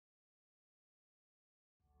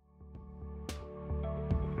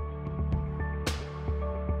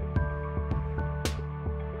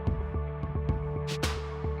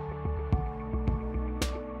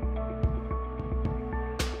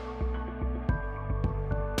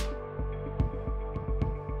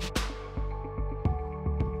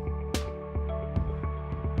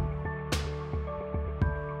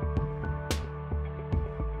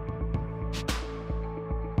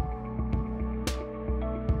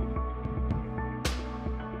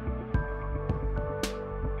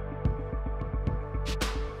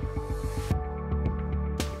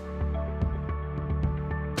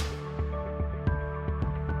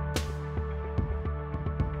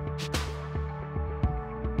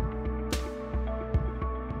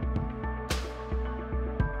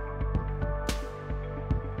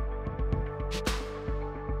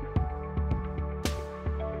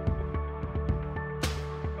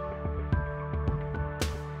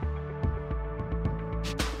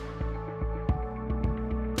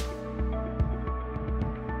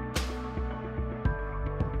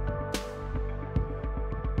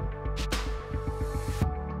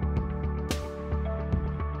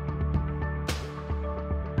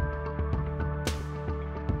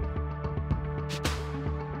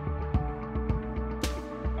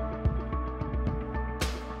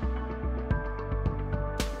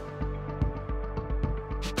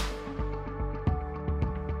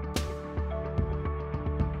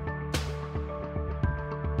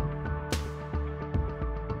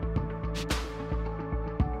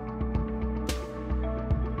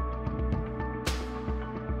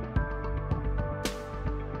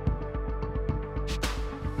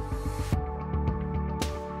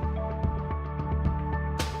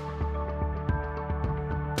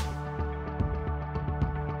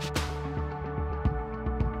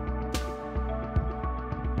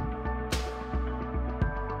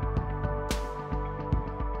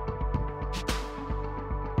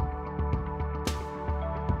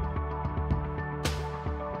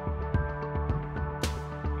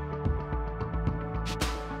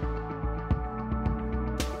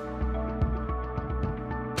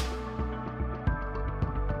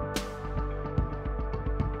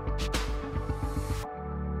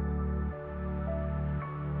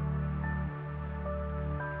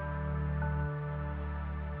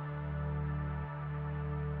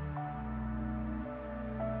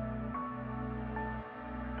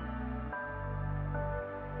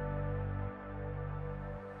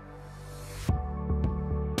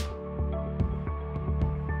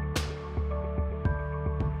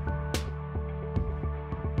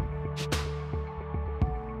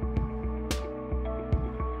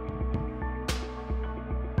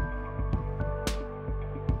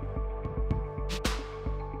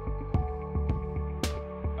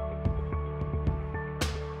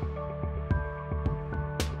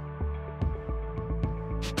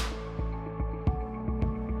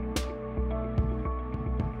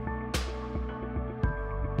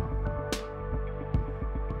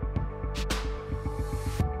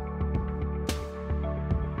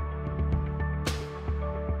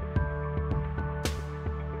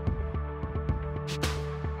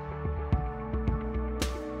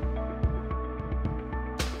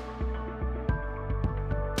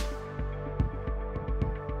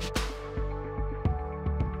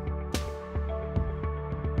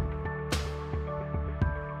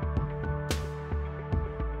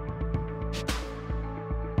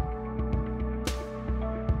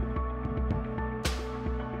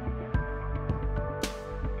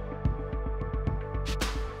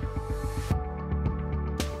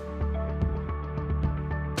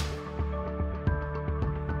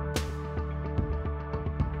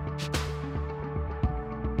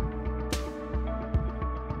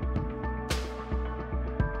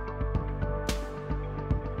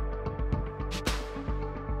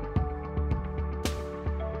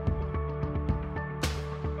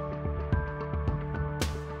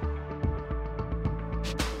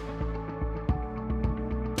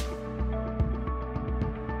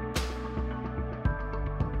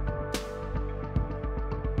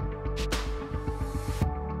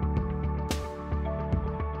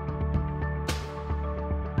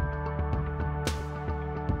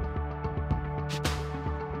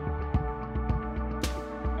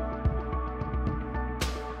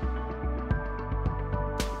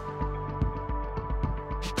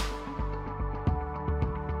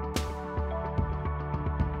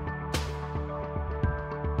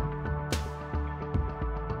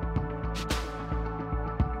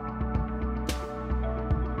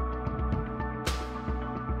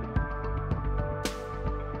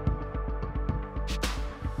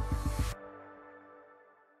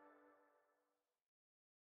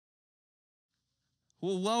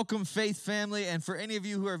Well, welcome, Faith family, and for any of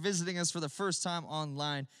you who are visiting us for the first time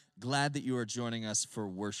online, glad that you are joining us for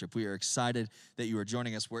worship. We are excited that you are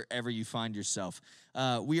joining us wherever you find yourself.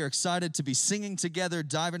 We are excited to be singing together,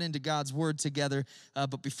 diving into God's Word together,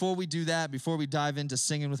 but before we do that, before we dive into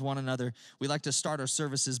singing with one another, we like to start our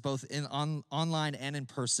services both online and in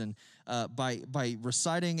person by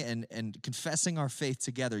reciting and confessing our faith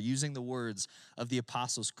together using the words of the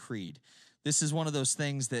Apostles' Creed. This is one of those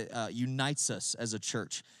things that unites us as a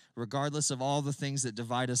church. Regardless of all the things that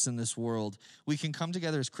divide us in this world, we can come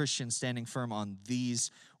together as Christians standing firm on these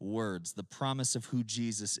words, the promise of who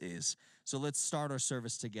Jesus is. So let's start our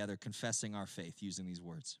service together confessing our faith using these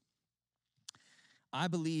words. I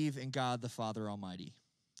believe in God the Father Almighty,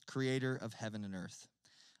 creator of heaven and earth.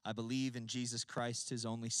 I believe in Jesus Christ, his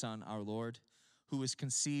only Son, our Lord, who was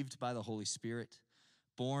conceived by the Holy Spirit,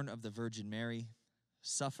 born of the Virgin Mary,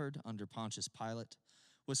 suffered under Pontius Pilate,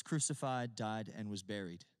 was crucified, died, and was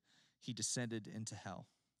buried. He descended into hell.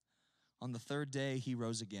 On the third day, he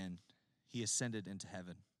rose again. He ascended into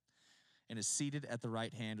heaven and is seated at the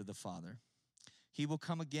right hand of the Father. He will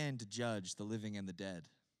come again to judge the living and the dead.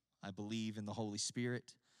 I believe in the Holy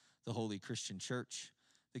Spirit, the holy Christian church,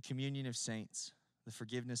 the communion of saints, the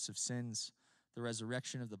forgiveness of sins, the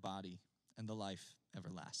resurrection of the body, and the life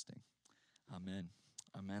everlasting. Amen.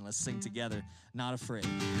 Amen. Let's sing together, Not Afraid.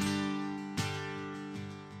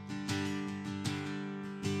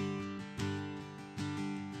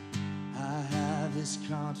 I have this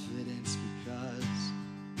confidence because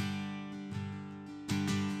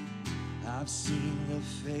I've seen the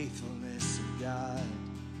faithfulness of God.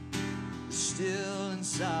 Still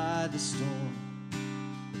inside the storm,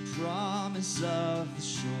 the promise of the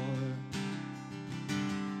shore.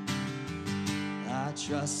 I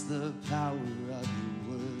trust the power of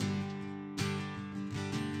your word,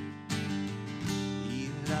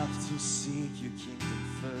 enough to seek your kingdom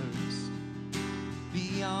first,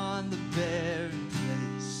 beyond the barren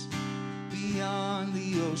place, beyond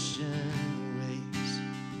the ocean waves.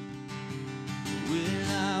 When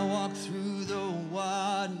I walk through the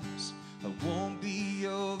waters, I won't be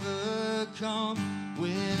overcome.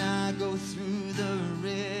 When I go through the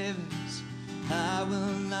rivers, I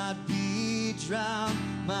will not be drowned.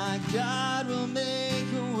 My God will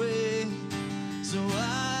make a way, so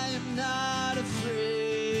I am not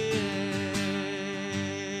afraid.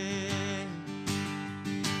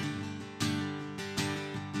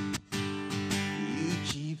 You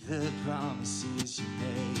keep the promises you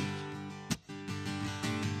make.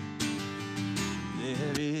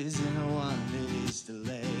 There isn't one that is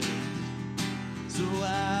delayed, so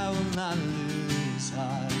I will not lose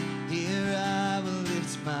heart. Here I will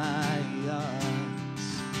lift my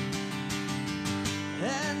arms.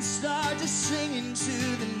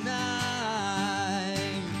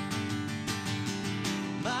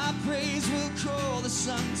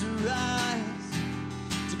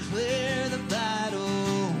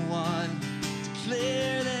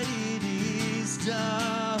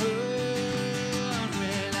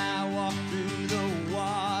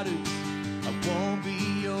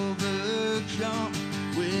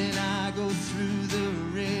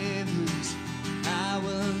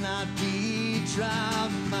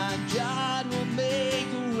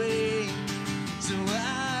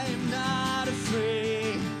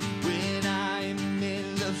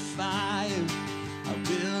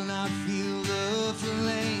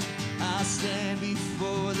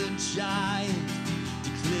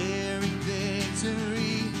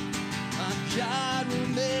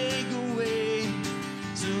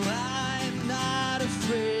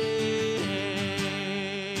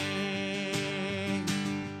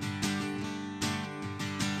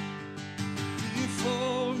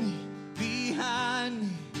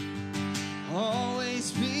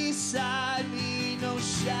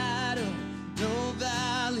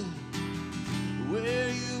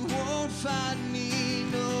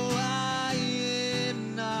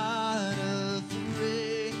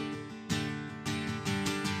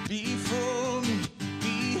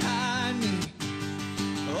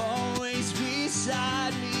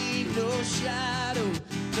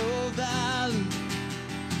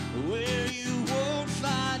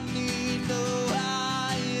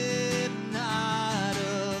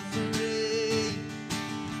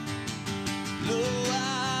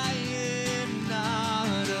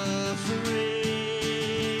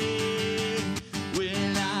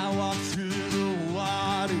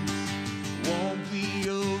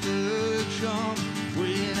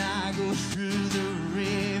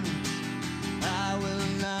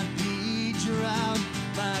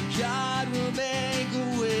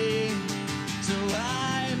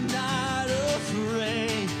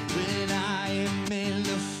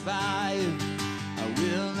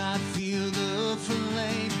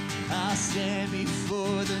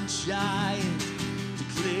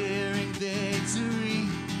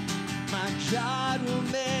 God will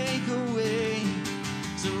make a way.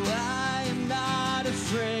 So I am not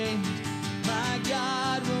afraid. My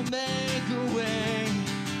God will make a way.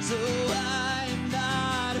 So I am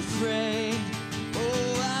not afraid.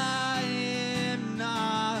 Oh, I am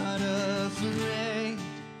not afraid.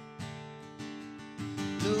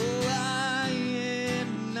 No, I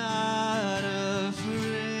am not afraid.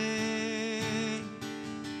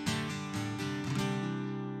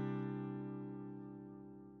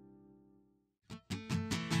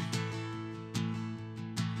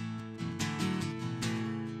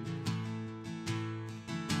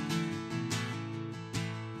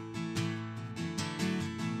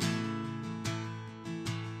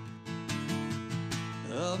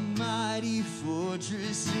 A mighty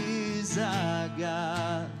fortress is our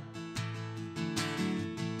God,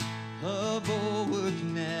 a bulwark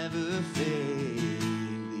never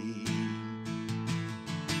failing.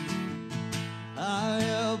 Our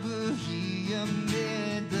helper, he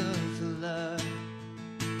amid the flood,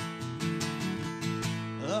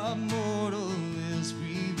 a mortal is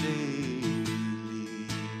prevailing.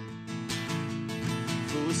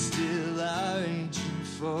 For still our ancient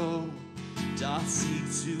foe doth seek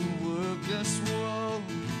to work us woe.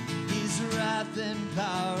 His wrath and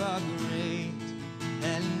power are great,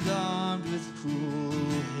 and armed with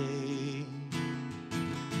cruel hate.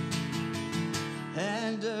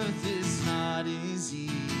 And earth is not his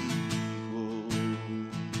equal.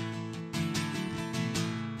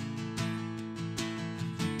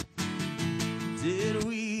 Did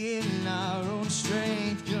we in our own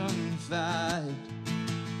strength confide,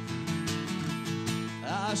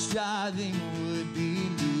 our striving would be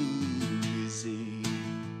losing.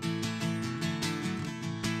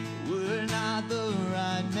 We're not the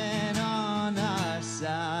right men on our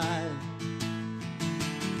side,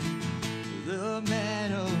 the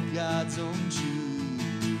man of God's own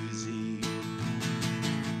choosing.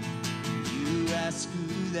 You ask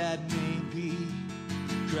who that may be,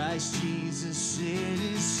 Christ Jesus, it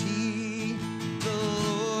is he, the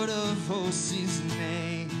Lord of hosts, his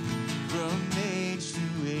name, from age to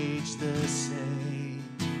age the same.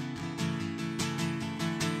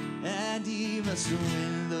 And he must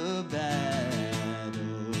win the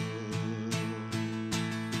battle.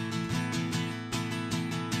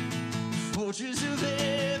 Fortress of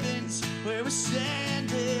heavens, where we're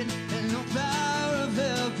standing, and no power of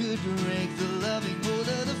hell could break the loving hold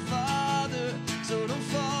of the Father. So don't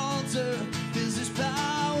falter, 'cause there's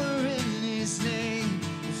power in his name.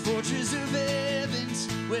 Fortress of heavens,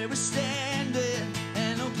 where we're standing,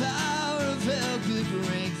 and no power of hell could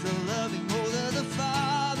break the loving hold of the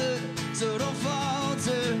Father. So don't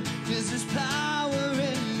falter, 'cause there's power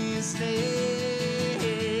in his name.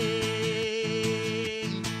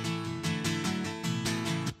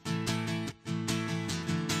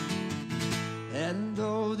 And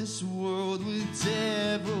though this world with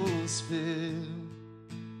devils filled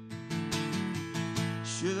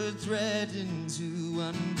should threaten to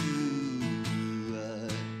undo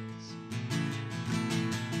us,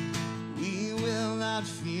 we will not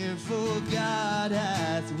fear, for God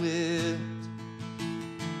hath willed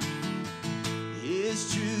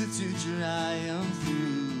his truth to triumph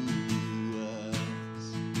through us.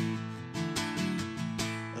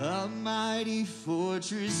 A mighty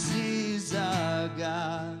fortress is our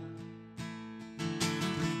God,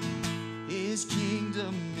 his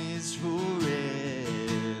kingdom is forever.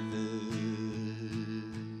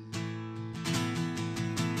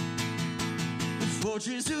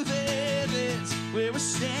 Fortress of heavens, where we're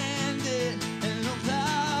standing, and no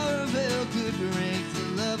power of hell could break the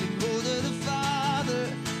loving hold of the Father.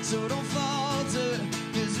 So don't falter,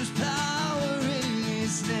 'cause there's power in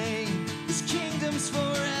his name. His kingdom's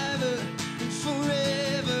forever and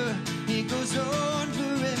forever. It goes on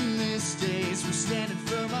for endless days. We're standing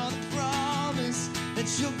firm on the promise that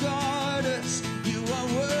you'll guard us. You are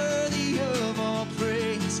worthy of all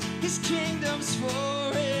praise. His kingdom's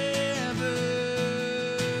forever.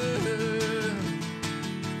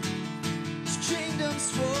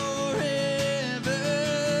 Forever.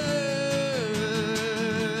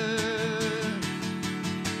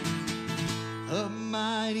 A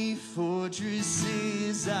mighty fortress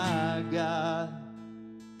is our God,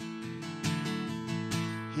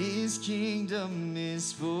 his kingdom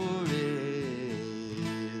is forever.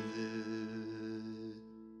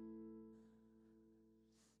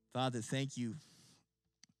 Father, thank you.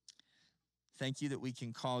 Thank you that we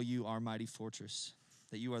can call you our mighty fortress,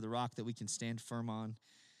 that you are the rock that we can stand firm on,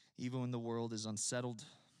 even when the world is unsettled,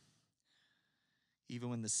 even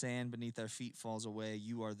when the sand beneath our feet falls away.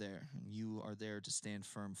 You are there, and you are there to stand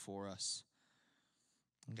firm for us.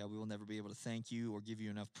 And God, we will never be able to thank you or give you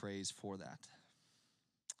enough praise for that.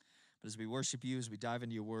 But as we worship you, as we dive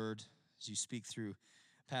into your word, as you speak through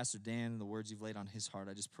Pastor Dan and the words you've laid on his heart,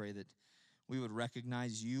 I just pray that we would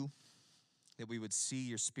recognize you, that we would see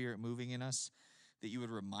your spirit moving in us, that you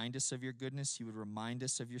would remind us of your goodness, you would remind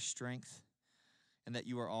us of your strength, and that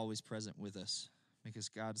you are always present with us. Because,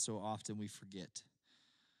 God, so often we forget.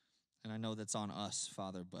 And I know that's on us,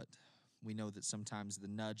 Father, but we know that sometimes the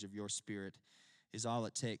nudge of your spirit is all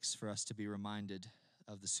it takes for us to be reminded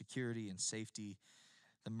of the security and safety,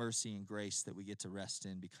 the mercy and grace that we get to rest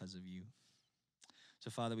in because of you.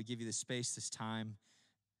 So, Father, we give you this space, this time,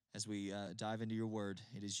 as we dive into your word.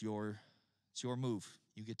 It's your move.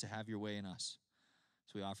 You get to have your way in us.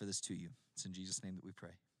 So we offer this to you. It's in Jesus' name that we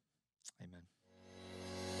pray. Amen.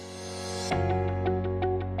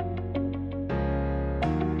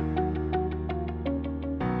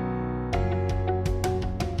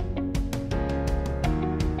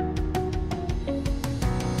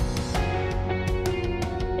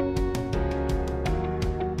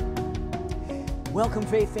 Welcome,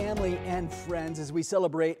 Faith family and friends, as we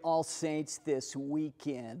celebrate All Saints this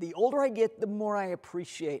weekend. The older I get, the more I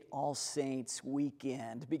appreciate All Saints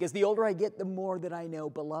weekend, because the older I get, the more that I know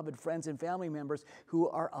beloved friends and family members who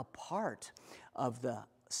are a part of the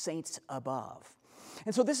saints above.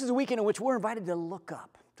 And so this is a weekend in which we're invited to look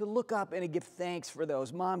up and to give thanks for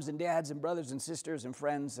those moms and dads and brothers and sisters and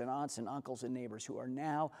friends and aunts and uncles and neighbors who are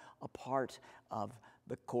now a part of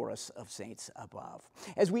the chorus of saints above.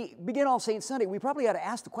 As we begin All Saints Sunday, we probably ought to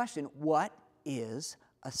ask the question, what is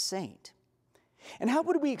a saint? And how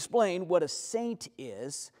would we explain what a saint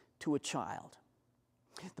is to a child?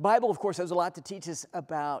 The Bible, of course, has a lot to teach us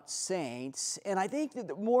about saints, and I think that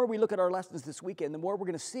the more we look at our lessons this weekend, the more we're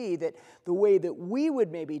going to see that the way that we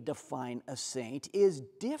would maybe define a saint is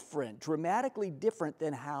different, dramatically different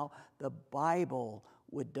than how the Bible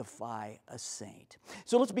would define a saint.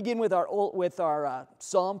 So let's begin with our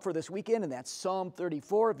psalm for this weekend, and that's Psalm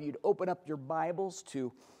 34. If you'd open up your Bibles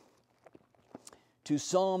to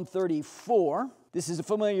Psalm 34. This is a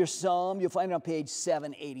familiar psalm. You'll find it on page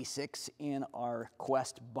 786 in our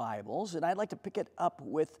Quest Bibles. And I'd like to pick it up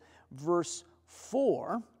with verse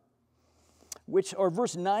 4,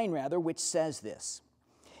 verse 9 rather, which says this.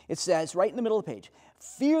 It says, right in the middle of the page,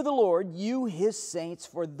 "Fear the Lord, you his saints,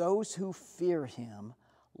 for those who fear him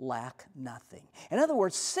lack nothing." In other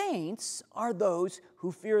words, saints are those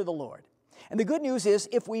who fear the Lord. And the good news is,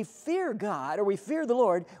 if we fear God or we fear the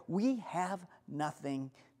Lord, we have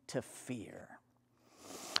nothing to fear.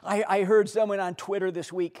 I heard someone on Twitter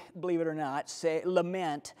this week, believe it or not,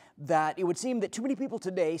 lament that it would seem that too many people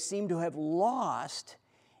today seem to have lost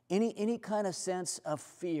any kind of sense of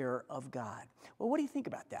fear of God. Well, what do you think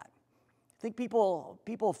about that? Think people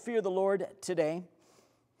fear the Lord today?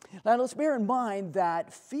 Now, let's bear in mind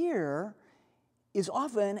that fear is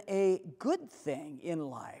often a good thing in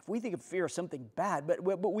life. We think of fear as something bad, but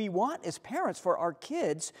we want as parents for our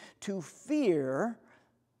kids to fear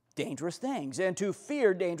dangerous things and to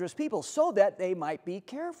fear dangerous people so that they might be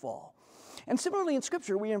careful. And similarly in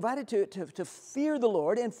Scripture, we are invited to fear the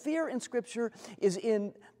Lord, and fear in Scripture is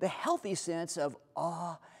in the healthy sense of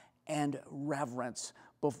awe and reverence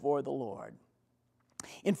before the Lord.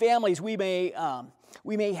 In families, we may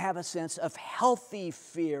have a sense of healthy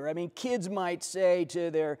fear. I mean, kids might say to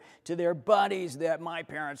their buddies that my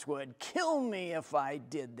parents would kill me if I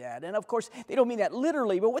did that. And of course, they don't mean that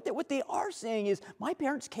literally, but what they are saying is, my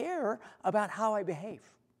parents care about how I behave.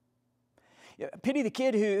 Pity the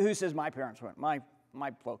kid who says my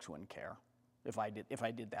folks wouldn't care if I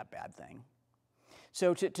did that bad thing.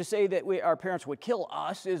 So to say that our parents would kill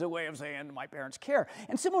us is a way of saying my parents care.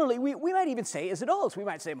 And similarly, we might even say as adults, we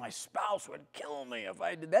might say my spouse would kill me if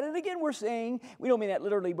I did that. And again, we're saying, we don't mean that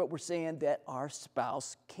literally, but we're saying that our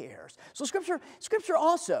spouse cares. So Scripture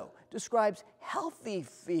also describes healthy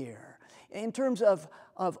fear in terms of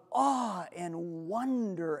awe and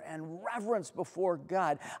wonder and reverence before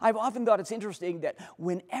God. I've often thought it's interesting that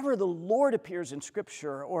whenever the Lord appears in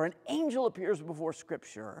Scripture or an angel appears before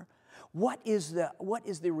Scripture, what is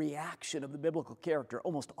the reaction of the biblical character?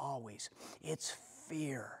 Almost always, it's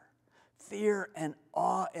fear. Fear and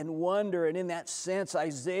awe and wonder. And in that sense,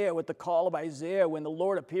 Isaiah, with the call of Isaiah, when the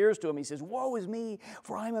Lord appears to him, he says, "Woe is me,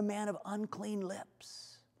 for I'm a man of unclean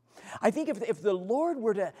lips." I think if the Lord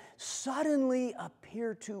were to suddenly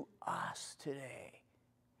appear to us today,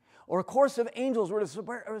 or a chorus of angels were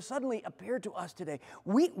to suddenly appear to us today,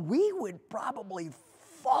 we would probably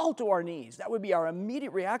fall to our knees. That would be our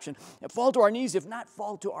immediate reaction. Fall to our knees, if not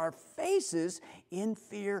fall to our faces in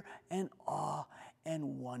fear and awe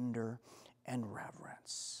and wonder and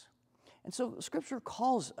reverence. And so Scripture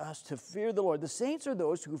calls us to fear the Lord. The saints are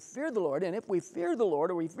those who fear the Lord, and if we fear the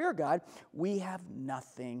Lord or we fear God, we have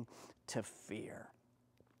nothing to fear.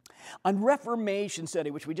 On Reformation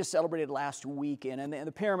Sunday, which we just celebrated last weekend, and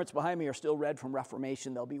the pyramids behind me are still red from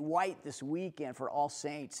Reformation. They'll be white this weekend for all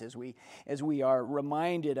saints as we are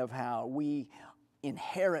reminded of how we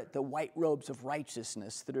inherit the white robes of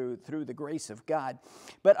righteousness through the grace of God.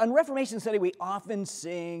 But on Reformation Sunday, we often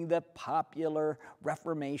sing the popular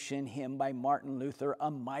Reformation hymn by Martin Luther,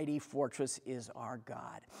 "A Mighty Fortress is Our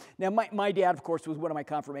God." Now, my dad, of course, was one of my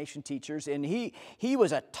confirmation teachers, and he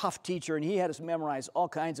was a tough teacher, and he had us memorize all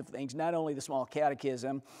kinds of things, not only the small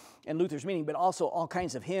catechism and Luther's meaning, but also all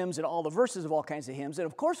kinds of hymns and all the verses of all kinds of hymns. And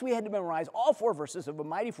of course, we had to memorize all 4 verses of "A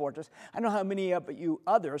Mighty Fortress." I don't know how many of you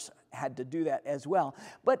others had to do that as well.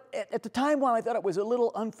 But at the time, while I thought it was a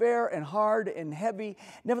little unfair and hard and heavy,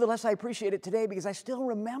 nevertheless, I appreciate it today because I still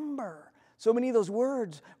remember so many of those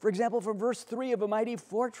words. For example, from verse 3 of "A Mighty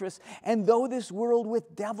Fortress," "And though this world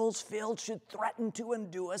with devils filled should threaten to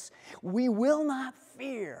undo us, we will not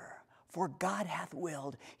fear. For God hath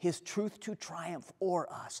willed his truth to triumph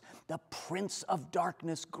o'er us. The prince of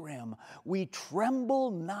darkness grim, we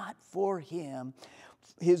tremble not for him.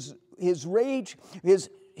 His rage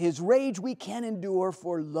we can endure,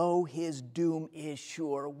 for lo, his doom is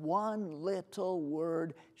sure. One little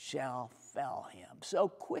word shall fell him." So,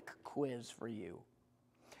 quick quiz for you.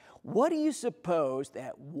 What do you suppose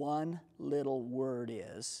that one little word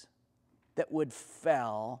is that would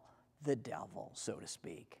fell the devil, so to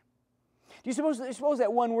speak? Do you suppose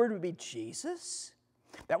that one word would be Jesus?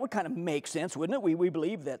 That would kind of make sense, wouldn't it? We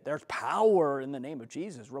believe that there's power in the name of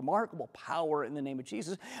Jesus, remarkable power in the name of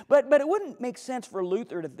Jesus. But it wouldn't make sense for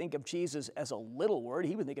Luther to think of Jesus as a little word.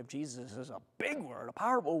 He would think of Jesus as a big word, a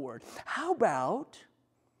powerful word. How about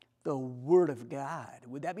the Word of God?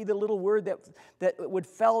 Would that be the little word that would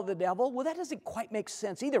fell the devil? Well, that doesn't quite make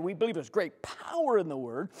sense either. We believe there's great power in the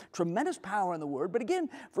Word, tremendous power in the Word. But again,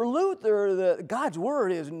 for Luther, God's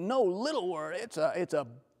Word is no little word. It's a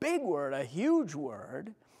big word, a huge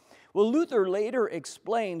word. Well, Luther later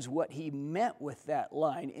explains what he meant with that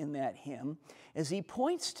line in that hymn as he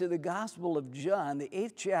points to the Gospel of John, the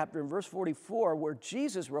 8th chapter, in verse 44, where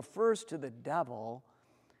Jesus refers to the devil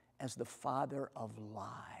as the father of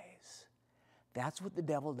lies. That's what the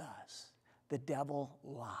devil does. The devil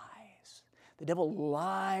lies. The devil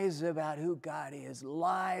lies about who God is,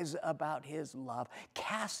 lies about his love,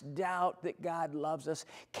 casts doubt that God loves us,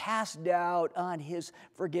 casts doubt on his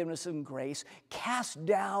forgiveness and grace, casts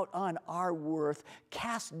doubt on our worth,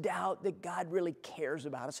 casts doubt that God really cares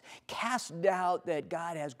about us, casts doubt that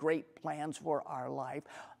God has great plans for our life.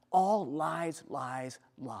 All lies, lies,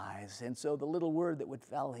 lies. And so the little word that would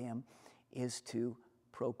fell him is to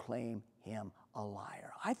proclaim him a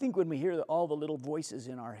liar. I think when we hear all the little voices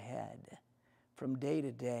in our head from day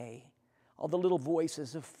to day, all the little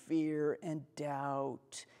voices of fear and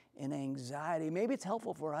doubt and anxiety, maybe it's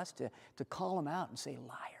helpful for us to call them out and say,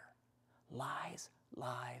 liar, lies,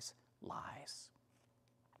 lies, lies.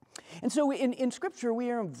 And so in Scripture, we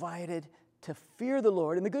are invited to fear the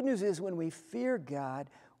Lord. And the good news is when we fear God,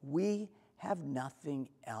 we have nothing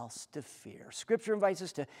else to fear. Scripture invites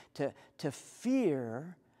us to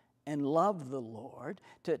fear and love the Lord,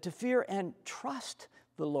 to fear and trust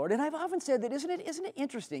the Lord. And I've often said that, isn't it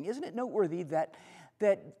interesting, isn't it noteworthy that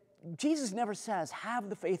Jesus never says, have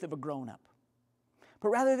the faith of a grown-up, but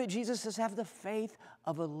rather that Jesus says, have the faith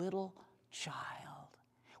of a little child,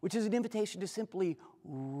 which is an invitation to simply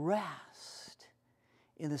rest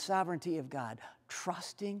in the sovereignty of God,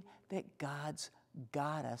 trusting that God's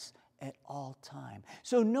got us at all time.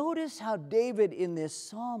 So notice how David in this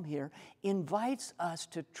psalm here invites us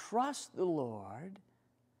to trust the Lord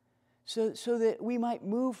so that we might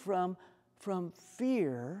move from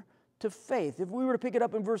fear to faith. If we were to pick it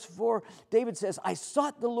up in verse 4, David says, I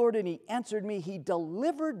sought the Lord and he answered me. He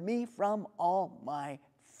delivered me from all my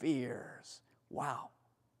fears. Wow.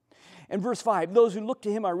 And verse 5, those who look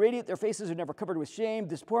to him are radiant, their faces are never covered with shame.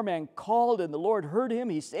 This poor man called, and the Lord heard him.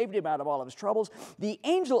 He saved him out of all of his troubles. The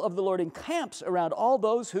angel of the Lord encamps around all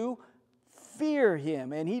those who fear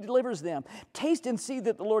him, and he delivers them. Taste and see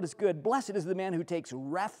that the Lord is good. Blessed is the man who takes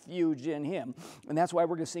refuge in him. And that's why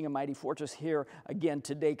we're going to sing A Mighty Fortress here again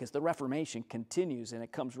today, because the Reformation continues, and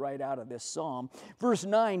it comes right out of this psalm. Verse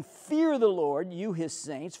 9, fear the Lord, you his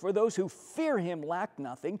saints, for those who fear him lack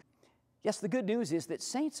nothing. Yes, the good news is that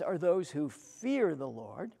saints are those who fear the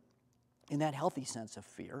Lord in that healthy sense of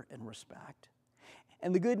fear and respect.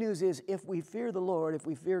 And the good news is if we fear the Lord, if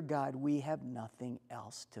we fear God, we have nothing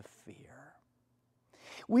else to fear.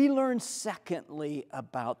 We learn, secondly,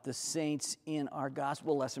 about the saints in our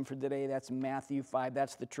gospel lesson for today. That's Matthew 5.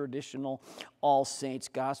 That's the traditional All Saints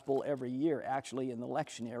gospel every year. Actually, in the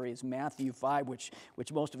lectionary is Matthew 5, which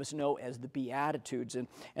most of us know as the Beatitudes. And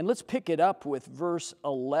let's pick it up with verse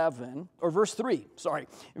 11, or verse 3, sorry.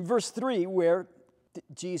 Verse 3, where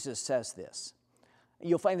Jesus says this.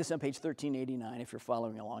 You'll find this on page 1389 if you're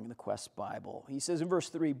following along in the Quest Bible. He says in verse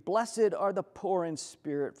 3, "Blessed are the poor in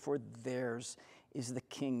spirit, for theirs is the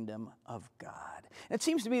kingdom of God." And it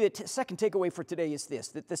seems to me the second takeaway for today is this,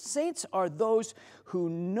 that the saints are those who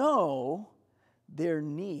know their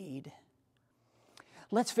need.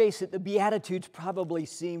 Let's face it, the Beatitudes probably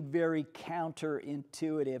seem very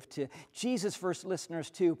counterintuitive to Jesus' first listeners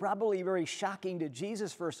too, probably very shocking to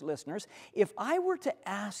Jesus' first listeners. If I were to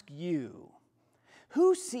ask you,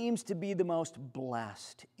 who seems to be the most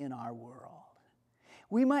blessed in our world?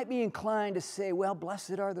 We might be inclined to say, well,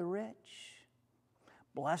 blessed are the rich.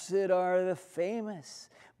 Blessed are the famous.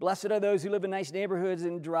 Blessed are those who live in nice neighborhoods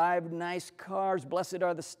and drive nice cars. Blessed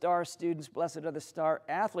are the star students. Blessed are the star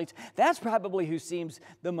athletes. That's probably who seems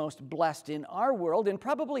the most blessed in our world, and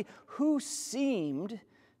probably who seemed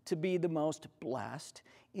to be the most blessed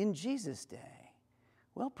in Jesus' day.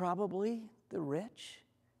 Well, probably the rich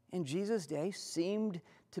in Jesus' day seemed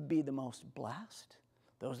to be the most blessed.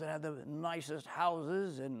 Those that had the nicest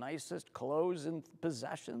houses and nicest clothes and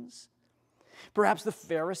possessions. Perhaps the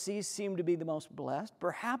Pharisees seemed to be the most blessed.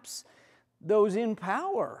 Perhaps those in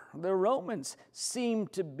power, the Romans,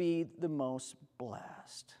 seemed to be the most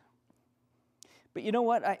blessed. But you know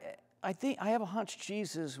what? I think I have a hunch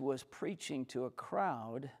Jesus was preaching to a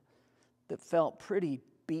crowd that felt pretty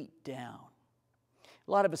beat down.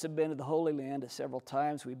 A lot of us have been to the Holy Land several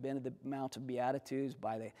times. We've been to the Mount of Beatitudes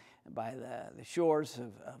by the shores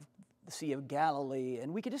of the Sea of Galilee,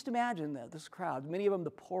 and we could just imagine this crowd, many of them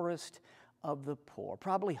the poorest of the poor,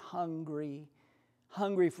 probably hungry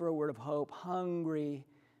for a word of hope, hungry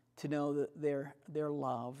to know that they're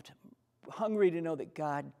loved, hungry to know that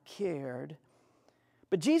God cared.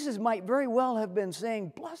 But Jesus might very well have been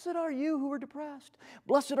saying, "Blessed are you who are depressed.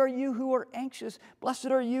 Blessed are you who are anxious. Blessed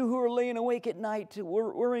are you who are laying awake at night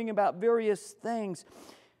worrying about various things."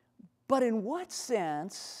 But in what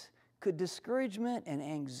sense could discouragement and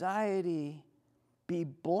anxiety be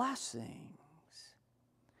blessings?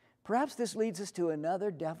 Perhaps this leads us to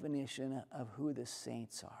another definition of who the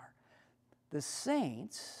saints are. The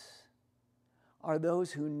saints are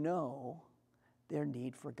those who know their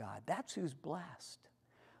need for God. That's who's blessed.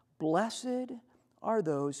 Blessed are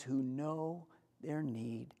those who know their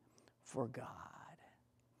need for God.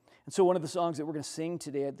 And so one of the songs that we're going to sing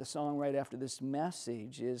today, the song right after this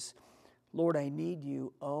message, is, "Lord, I need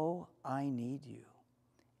you, oh, I need you.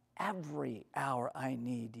 Every hour I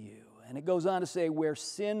need you." And it goes on to say, "Where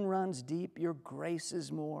sin runs deep, your grace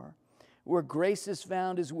is more. Where grace is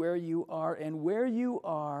found is where you are, and where you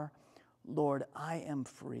are, Lord, I am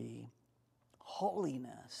free.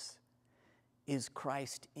 Holiness is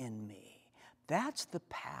Christ in me." That's the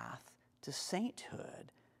path to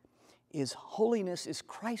sainthood. Holiness is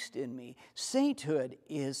Christ in me. Sainthood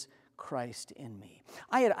is Christ in me.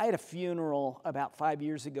 I had a funeral about 5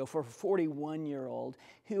 years ago for a 41-year-old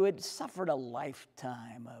who had suffered a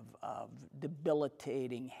lifetime of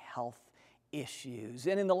debilitating health issues.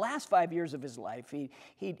 And in the last 5 years of his life,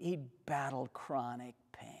 he'd battled chronic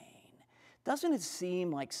pain. Doesn't it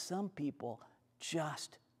seem like some people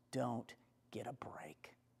just don't get a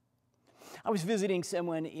break? I was visiting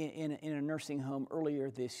someone in a nursing home earlier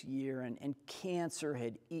this year, and cancer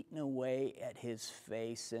had eaten away at his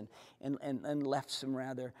face and left some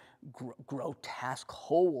rather grotesque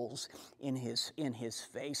holes in his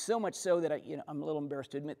face. So much so that I'm a little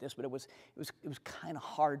embarrassed to admit this, but it was kind of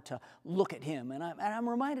hard to look at him. And I'm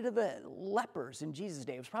reminded of the lepers in Jesus'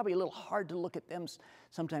 day. It was probably a little hard to look at them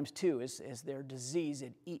sometimes too, as their disease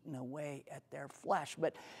had eaten away at their flesh.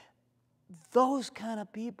 But those kind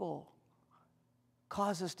of people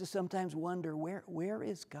cause us to sometimes wonder, where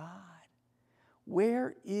is God?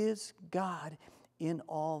 Where is God in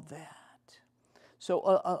all that? So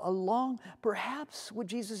perhaps what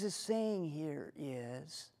Jesus is saying here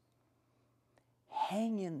is,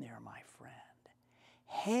 hang in there, my friend.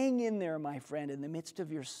 Hang in there, my friend, in the midst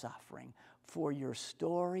of your suffering, for your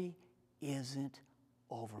story isn't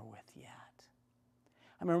over with yet.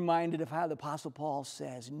 I'm reminded of how the Apostle Paul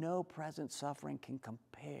says, no present suffering can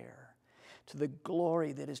compare to the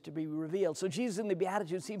glory that is to be revealed. So Jesus in the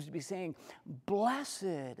Beatitudes seems to be saying,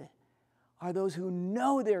 blessed are those who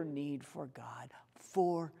know their need for God,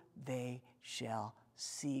 for they shall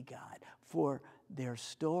see God. For their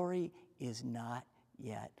story is not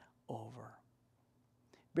yet over.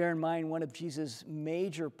 Bear in mind, one of Jesus'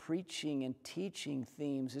 major preaching and teaching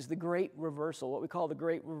themes is the great reversal, what we call the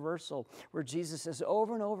great reversal, where Jesus says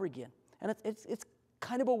over and over again, and it's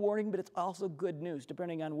kind of a warning, but it's also good news,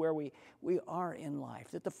 depending on where we are in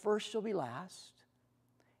life, that the first shall be last,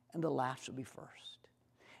 and the last shall be first.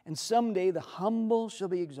 And someday the humble shall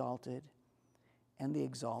be exalted, and the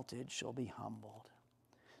exalted shall be humbled.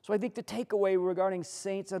 So I think the takeaway regarding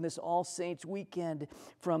saints on this All Saints weekend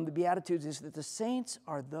from the Beatitudes is that the saints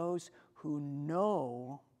are those who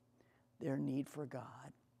know their need for God,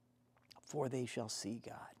 for they shall see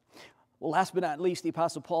God. Well, last but not least, the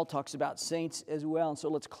Apostle Paul talks about saints as well. And so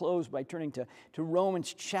let's close by turning to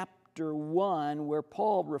Romans chapter 1, where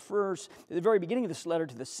Paul refers at the very beginning of this letter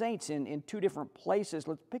to the saints in two different places.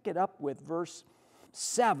 Let's pick it up with verse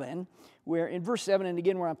 7, where in verse 7, and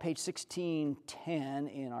again we're on page 1610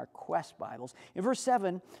 in our Quest Bibles. In verse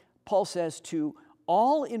 7, Paul says, to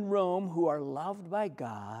all in Rome who are loved by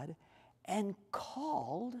God and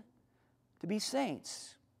called to be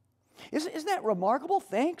saints. Isn't that remarkable?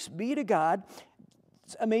 Thanks be to God.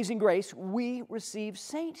 Amazing grace, we receive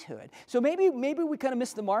sainthood. So maybe we kind of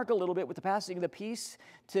missed the mark a little bit with the passing of the peace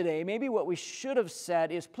today. Maybe what we should have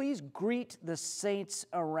said is, please greet the saints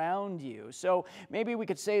around you. So maybe we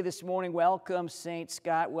could say this morning, welcome Saint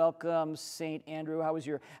Scott, welcome Saint Andrew. How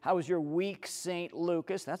was your week, Saint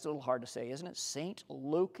Lucas? That's a little hard to say, isn't it? Saint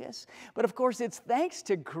Lucas. But of course, it's thanks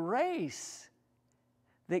to grace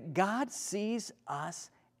that God sees us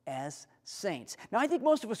as saints. Now, I think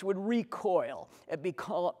most of us would recoil at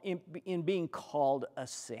in being called a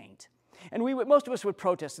saint. And most of us would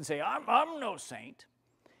protest and say, I'm no saint.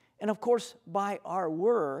 And of course, by our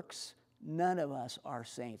works, none of us are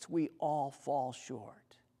saints. We all fall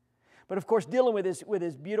short. But of course, Dylan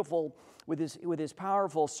with his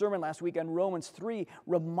powerful sermon last week on Romans 3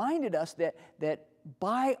 reminded us that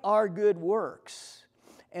by our good works,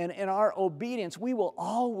 and in our obedience, we will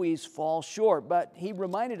always fall short. But he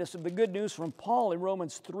reminded us of the good news from Paul in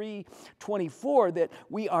Romans 3:24 that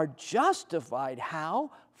we are justified.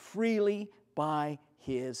 How? Freely by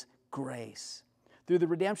his grace, through the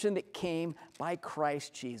redemption that came by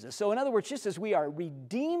Christ Jesus. So in other words, just as we are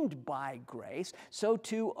redeemed by grace, so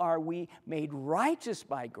too are we made righteous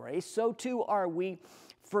by grace, so too are we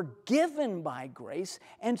forgiven by grace,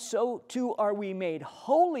 and so too are we made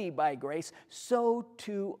holy by grace, so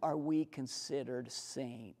too are we considered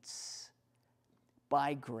saints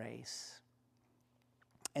by grace,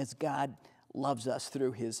 as God loves us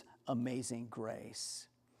through his amazing grace.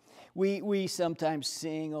 We sometimes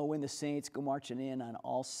sing, oh, when the saints go marching in on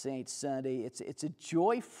All Saints Sunday. It's a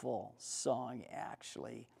joyful song,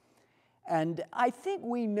 actually. And I think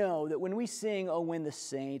we know that when we sing, oh, when the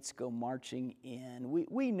saints go marching in,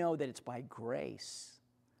 we know that it's by grace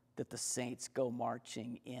that the saints go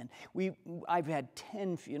marching in. I've had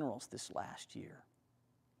 10 funerals this last year.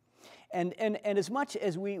 And as much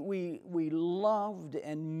as we loved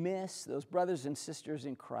and miss those brothers and sisters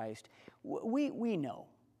in Christ, we know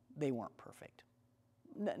they weren't perfect.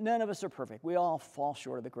 None of us are perfect. We all fall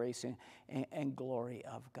short of the grace and glory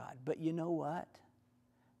of God. But you know what?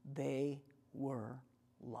 They were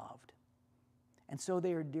loved. And so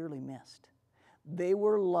they are dearly missed. They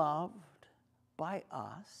were loved by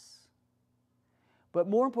us, but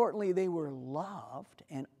more importantly, they were loved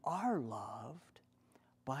and are loved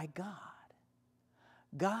by God.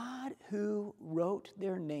 God who wrote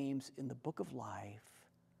their names in the book of life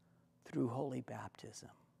through holy baptism.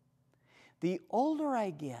 The older I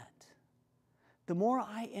get, the more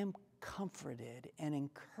I am comforted and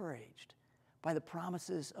encouraged by the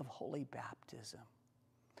promises of holy baptism.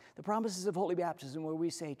 The promises of holy baptism where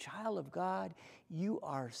we say, child of God, you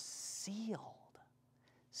are sealed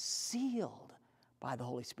by the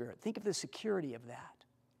Holy Spirit. Think of the security of that,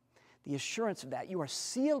 the assurance of that. You are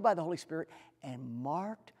sealed by the Holy Spirit and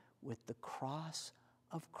marked with the cross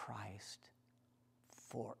of Christ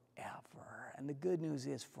forever. And the good news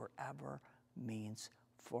is forever means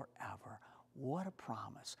forever. What a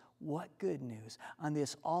promise. What good news. On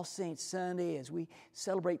this All Saints Sunday, as we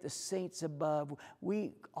celebrate the saints above,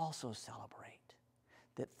 we also celebrate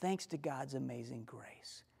that thanks to God's amazing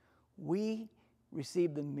grace, we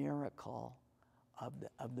receive the miracle of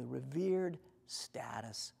the revered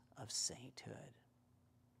status of sainthood.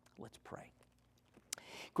 Let's pray.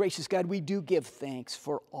 Gracious God, we do give thanks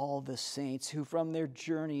for all the saints who from their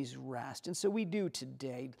journeys rest. And so we do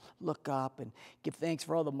today look up and give thanks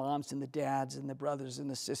for all the moms and the dads and the brothers and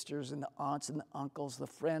the sisters and the aunts and the uncles, the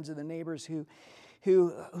friends and the neighbors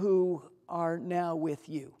who are now with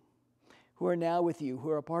you, who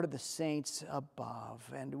are a part of the saints above.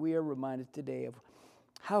 And we are reminded today of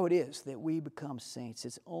how it is that we become saints.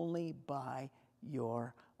 It's only by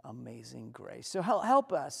your amazing grace. So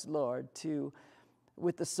help us, Lord, to,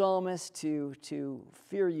 with the psalmist, to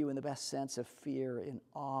fear you in the best sense of fear, in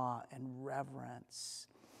awe and reverence.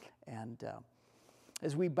 And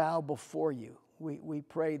as we bow before you, we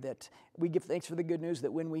pray that we give thanks for the good news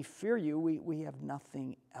that when we fear you, we have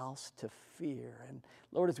nothing else to fear. And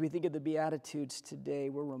Lord, as we think of the Beatitudes today,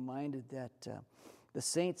 we're reminded that the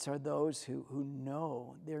saints are those who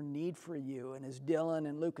know their need for you. And as Dylan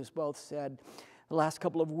and Lucas both said the last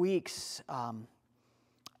couple of weeks,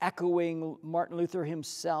 echoing Martin Luther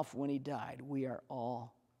himself when he died, we are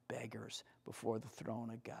all beggars before the throne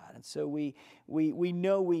of God. And so we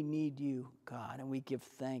know we need you, God, and we give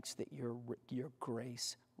thanks that your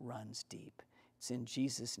grace runs deep. It's in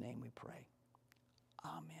Jesus' name we pray.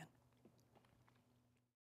 Amen.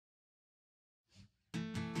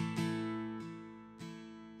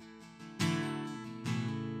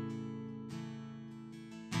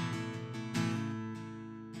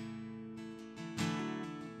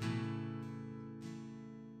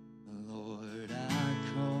 Lord, I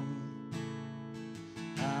come,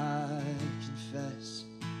 I confess,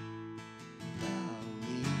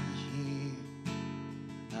 bowing here,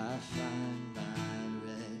 I find my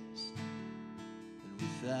rest, and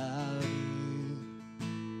without you,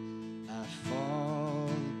 I fall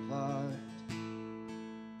apart.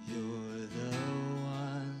 You're the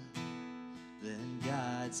one that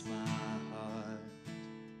guides my heart.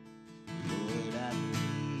 Lord, I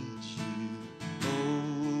need you.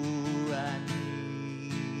 Oh, I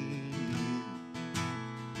need you.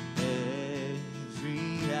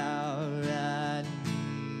 Every hour I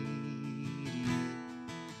need you.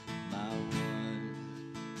 My one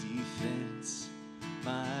defense,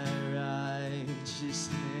 my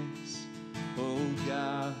righteousness. Oh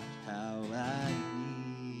God, how I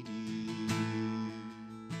need you.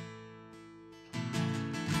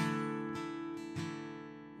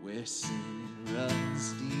 Where sin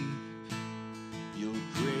runs deep, your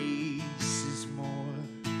grace is more.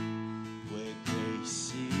 Where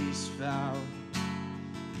grace is found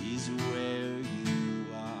is where you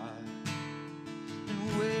are. And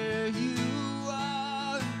where you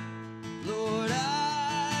are, Lord,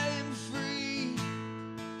 I am free.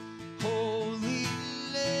 Holiness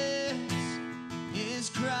is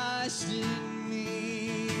Christ in me.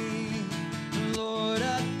 Lord,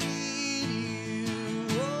 I need you.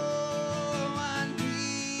 Oh, I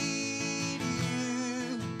need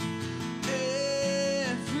you.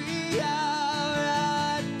 Every hour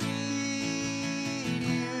I need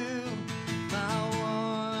you. My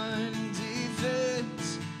one defense,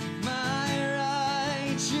 my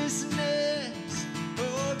righteousness.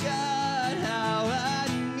 Oh God, how I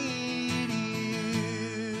need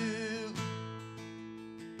you.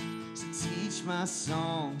 So teach my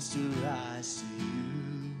songs to rise to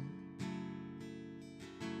you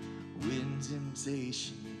when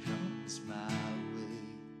temptation comes my way.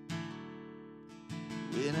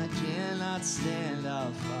 When I cannot stand,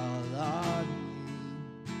 I'll fall on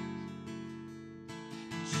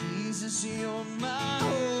you. Jesus, you're my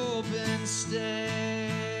hope and stay.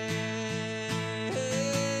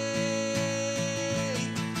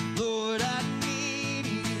 Lord, I need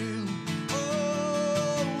you.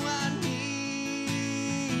 Oh, I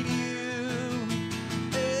need you.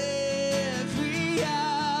 Every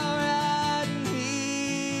hour I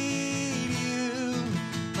need you.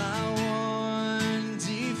 My one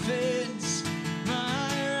defense,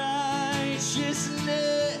 my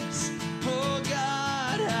righteousness. Oh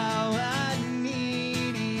God, how I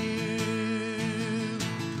need you.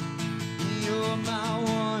 You're my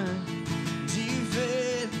one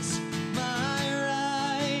defense, my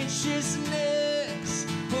righteousness.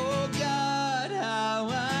 Oh God, how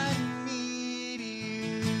I need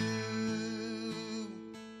you.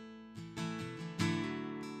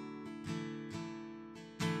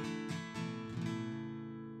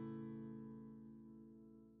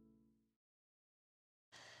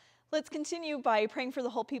 Let's continue by praying for the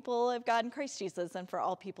whole people of God in Christ Jesus and for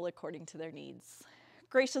all people according to their needs.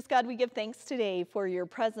 Gracious God, we give thanks today for your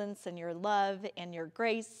presence and your love and your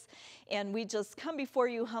grace. And we just come before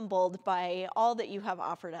you humbled by all that you have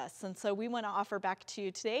offered us. And so we want to offer back to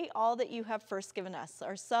you today all that you have first given us,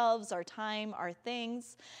 ourselves, our time, our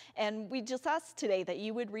things. And we just ask today that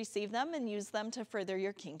you would receive them and use them to further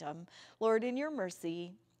your kingdom. Lord, in your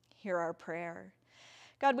mercy, hear our prayer.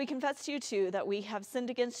 God, we confess to you, too, that we have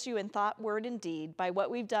sinned against you in thought, word, and deed, by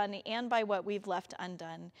what we've done and by what we've left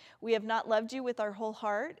undone. We have not loved you with our whole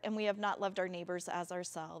heart, and we have not loved our neighbors as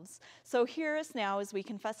ourselves. So hear us now as we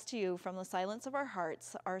confess to you from the silence of our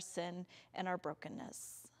hearts our sin and our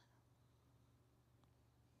brokenness.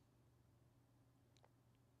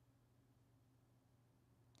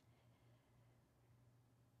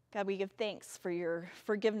 God, we give thanks for your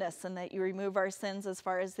forgiveness and that you remove our sins as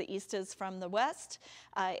far as the east is from the west,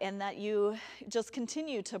 and that you just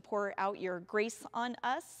continue to pour out your grace on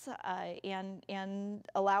us and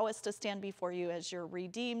allow us to stand before you as your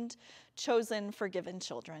redeemed, chosen, forgiven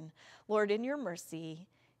children. Lord, in your mercy,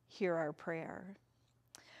 hear our prayer.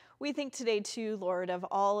 We think today, too, Lord, of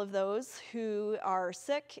all of those who are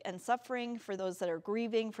sick and suffering, for those that are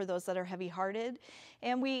grieving, for those that are heavy-hearted.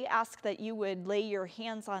 And we ask that you would lay your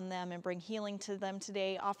hands on them and bring healing to them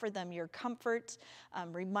today, offer them your comfort,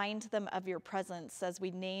 remind them of your presence as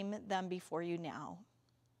we name them before you now.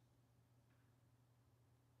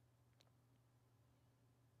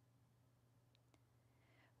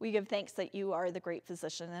 We give thanks that you are the great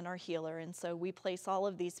physician and our healer, and so we place all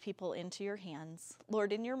of these people into your hands.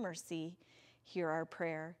 Lord, in your mercy, hear our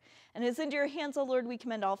prayer. And as into your hands, O Lord, we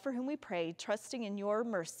commend all for whom we pray, trusting in your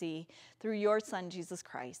mercy through your Son, Jesus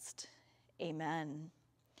Christ. Amen.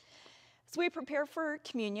 As we prepare for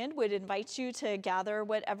communion, would invite you to gather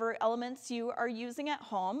whatever elements you are using at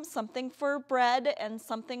home, something for bread and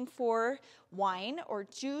something for wine or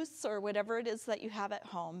juice or whatever it is that you have at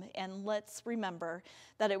home. And let's remember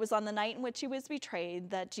that it was on the night in which he was betrayed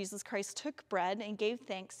that Jesus Christ took bread and gave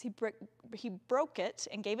thanks. He broke it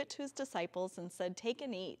and gave it to his disciples and said, "Take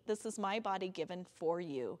and eat. This is my body given for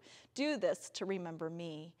you. Do this to remember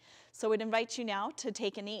me." So I would invite you now to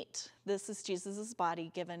take and eat. This is Jesus'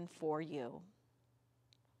 body given for you.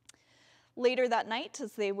 Later that night,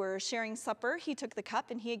 as they were sharing supper, he took the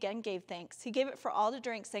cup and he again gave thanks. He gave it for all to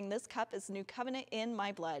drink, saying, "This cup is the new covenant in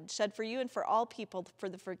my blood, shed for you and for all people for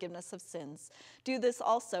the forgiveness of sins. Do this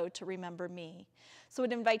also to remember me." So I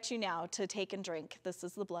would invite you now to take and drink. This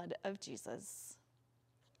is the blood of Jesus.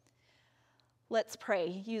 Let's pray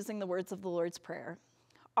using the words of the Lord's Prayer.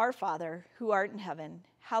 Our Father, who art in heaven,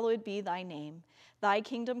 hallowed be thy name. Thy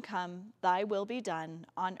kingdom come, thy will be done,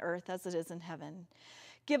 on earth as it is in heaven.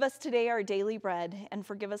 Give us today our daily bread, and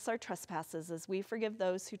forgive us our trespasses as we forgive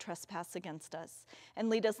those who trespass against us. And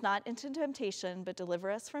lead us not into temptation, but deliver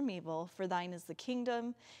us from evil. For thine is the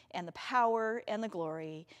kingdom, and the power, and the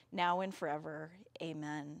glory, now and forever.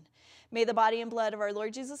 Amen. May the body and blood of our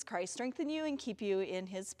Lord Jesus Christ strengthen you and keep you in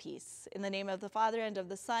his peace. In the name of the Father, and of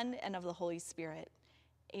the Son, and of the Holy Spirit.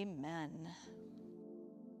 Amen.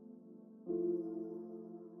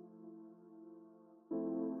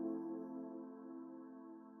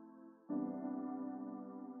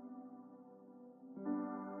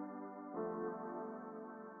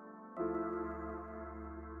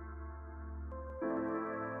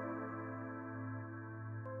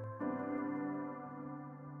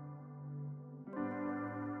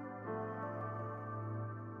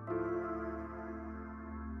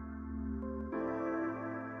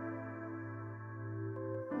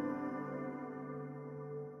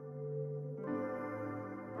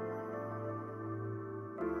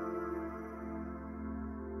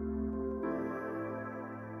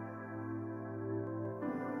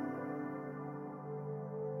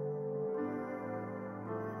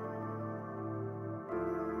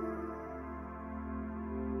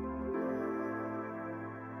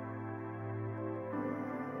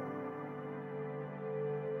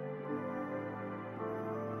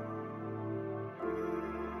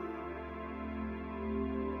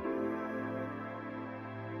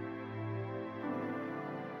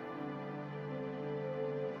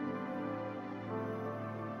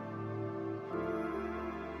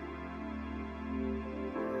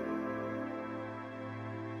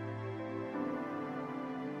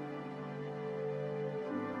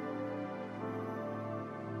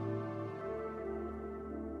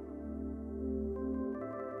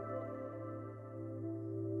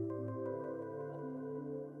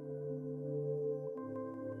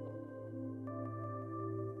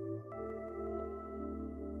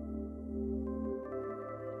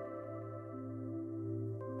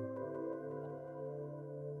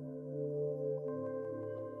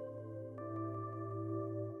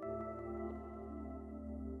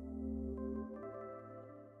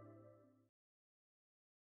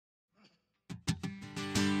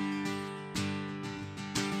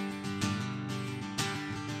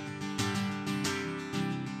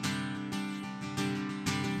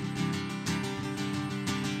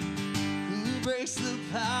 Breaks the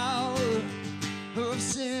power of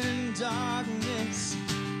sin and darkness,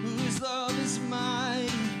 whose love is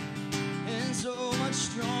mighty and so much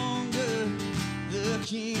stronger. The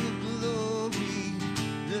King of glory,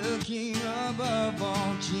 the King above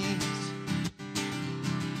all kings.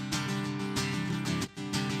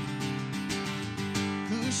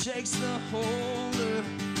 Who shakes the whole earth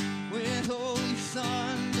with holy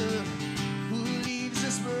thunder, who leaves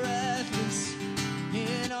us breathless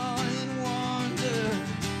in awe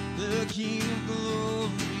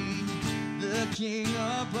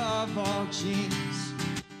above all kings.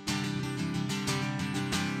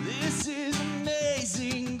 This is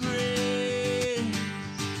amazing grace.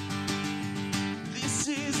 This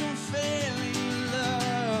is unfailing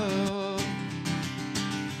love,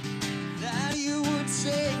 that you would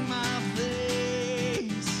take my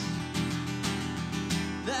place,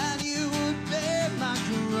 that you would bear my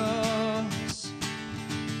cross,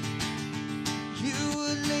 you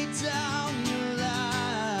would lay down your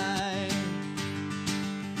life,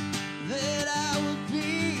 that I would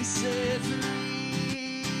be set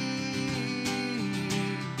free.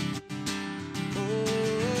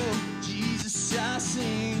 Oh, Jesus, I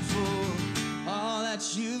sing for all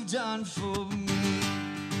that you've done for me.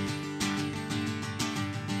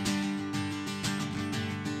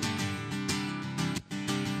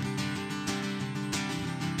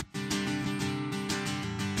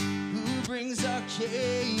 Brings our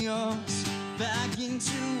chaos back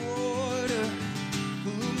into order,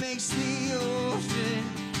 who makes the orphan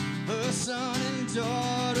her son and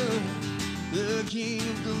daughter, the King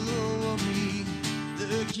of glory,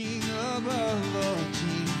 the King above all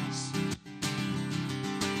kings,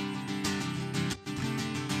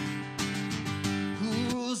 who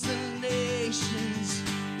rules the nations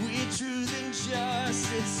with truth and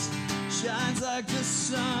justice, shines like the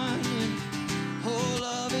sun in all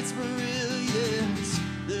of its brilliance,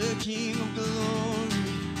 the King of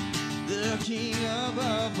glory, the King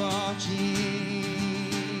above all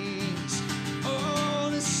kings. Oh,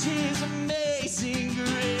 this is amazing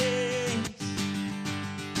grace.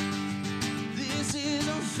 This is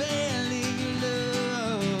unfailing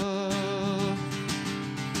love,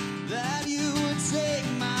 that you would take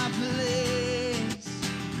my place,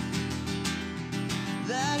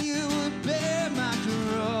 that you would bear my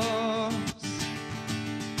cross,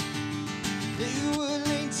 you would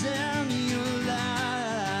lay down your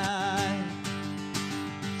life,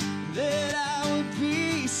 that I would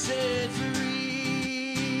be set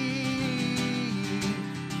free.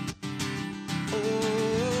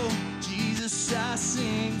 Oh, Jesus, I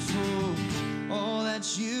sing for all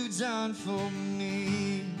that you've done for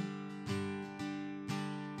me.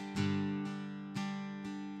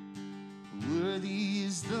 Worthy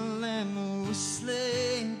is the Lamb who was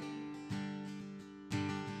slain,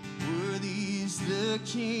 worthy is the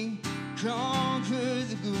King, conquered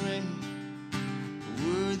the grave.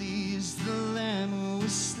 Worthy is the Lamb who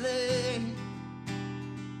was slain,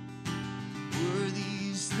 worthy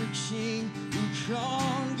is the King who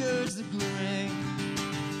conquers the grave.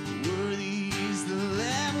 Worthy is the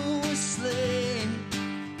Lamb who was slain,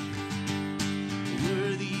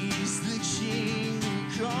 worthy is the King who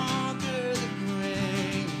conquered the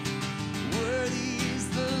grave. Worthy is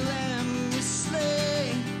the Lamb who was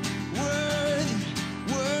slain, worthy,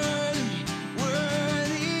 worthy,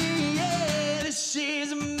 worthy, yeah. This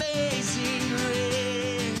is amazing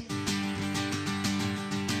grace.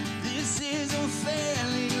 This is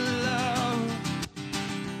unfailing love,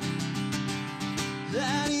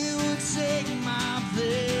 that you would take my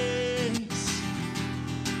place,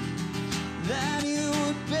 that you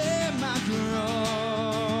would bear my cross,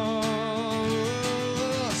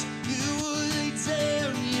 you would lay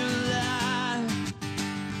down your life,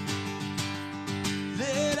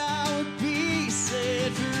 that I would be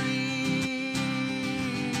set free.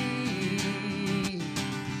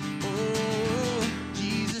 Oh,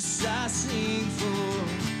 Jesus, I sing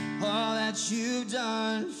for all that you've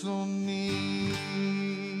done for me.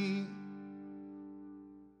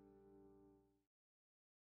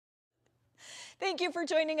 Thank you for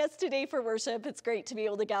joining us today for worship. It's great to be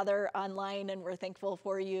able to gather online, and we're thankful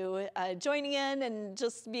for you joining in and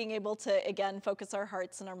just being able to, again, focus our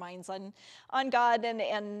hearts and our minds on God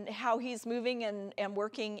and how he's moving and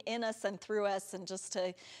working in us and through us, and just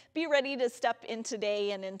to be ready to step in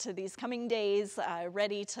today and into these coming days,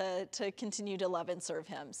 ready to continue to love and serve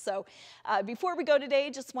him. So before we go today,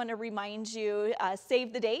 just want to remind you,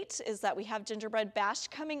 save the date, is that we have Gingerbread Bash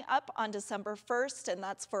coming up on December 1st, and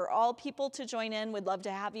that's for all people to join in. We'd love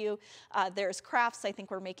to have you. There's crafts. I think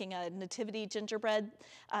we're making a nativity gingerbread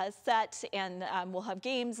set, and we'll have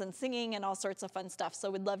games and singing and all sorts of fun stuff. So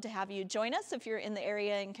we'd love to have you join us if you're in the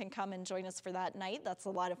area and can come and join us for that night. That's a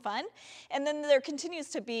lot of fun. And then there continues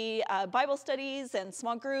to be Bible studies and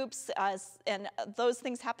small groups and those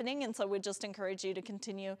things happening. And so we'd just encourage you to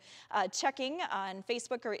continue checking on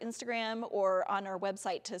Facebook or Instagram or on our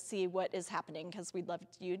website to see what is happening, because we'd love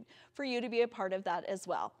for you to be a part of that as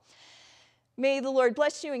well. May the Lord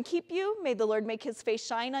bless you and keep you. May the Lord make his face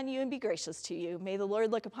shine on you and be gracious to you. May the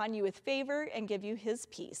Lord look upon you with favor and give you his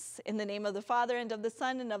peace. In the name of the Father, and of the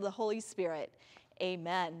Son, and of the Holy Spirit.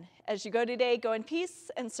 Amen. As you go today, go in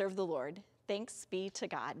peace and serve the Lord. Thanks be to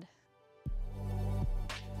God.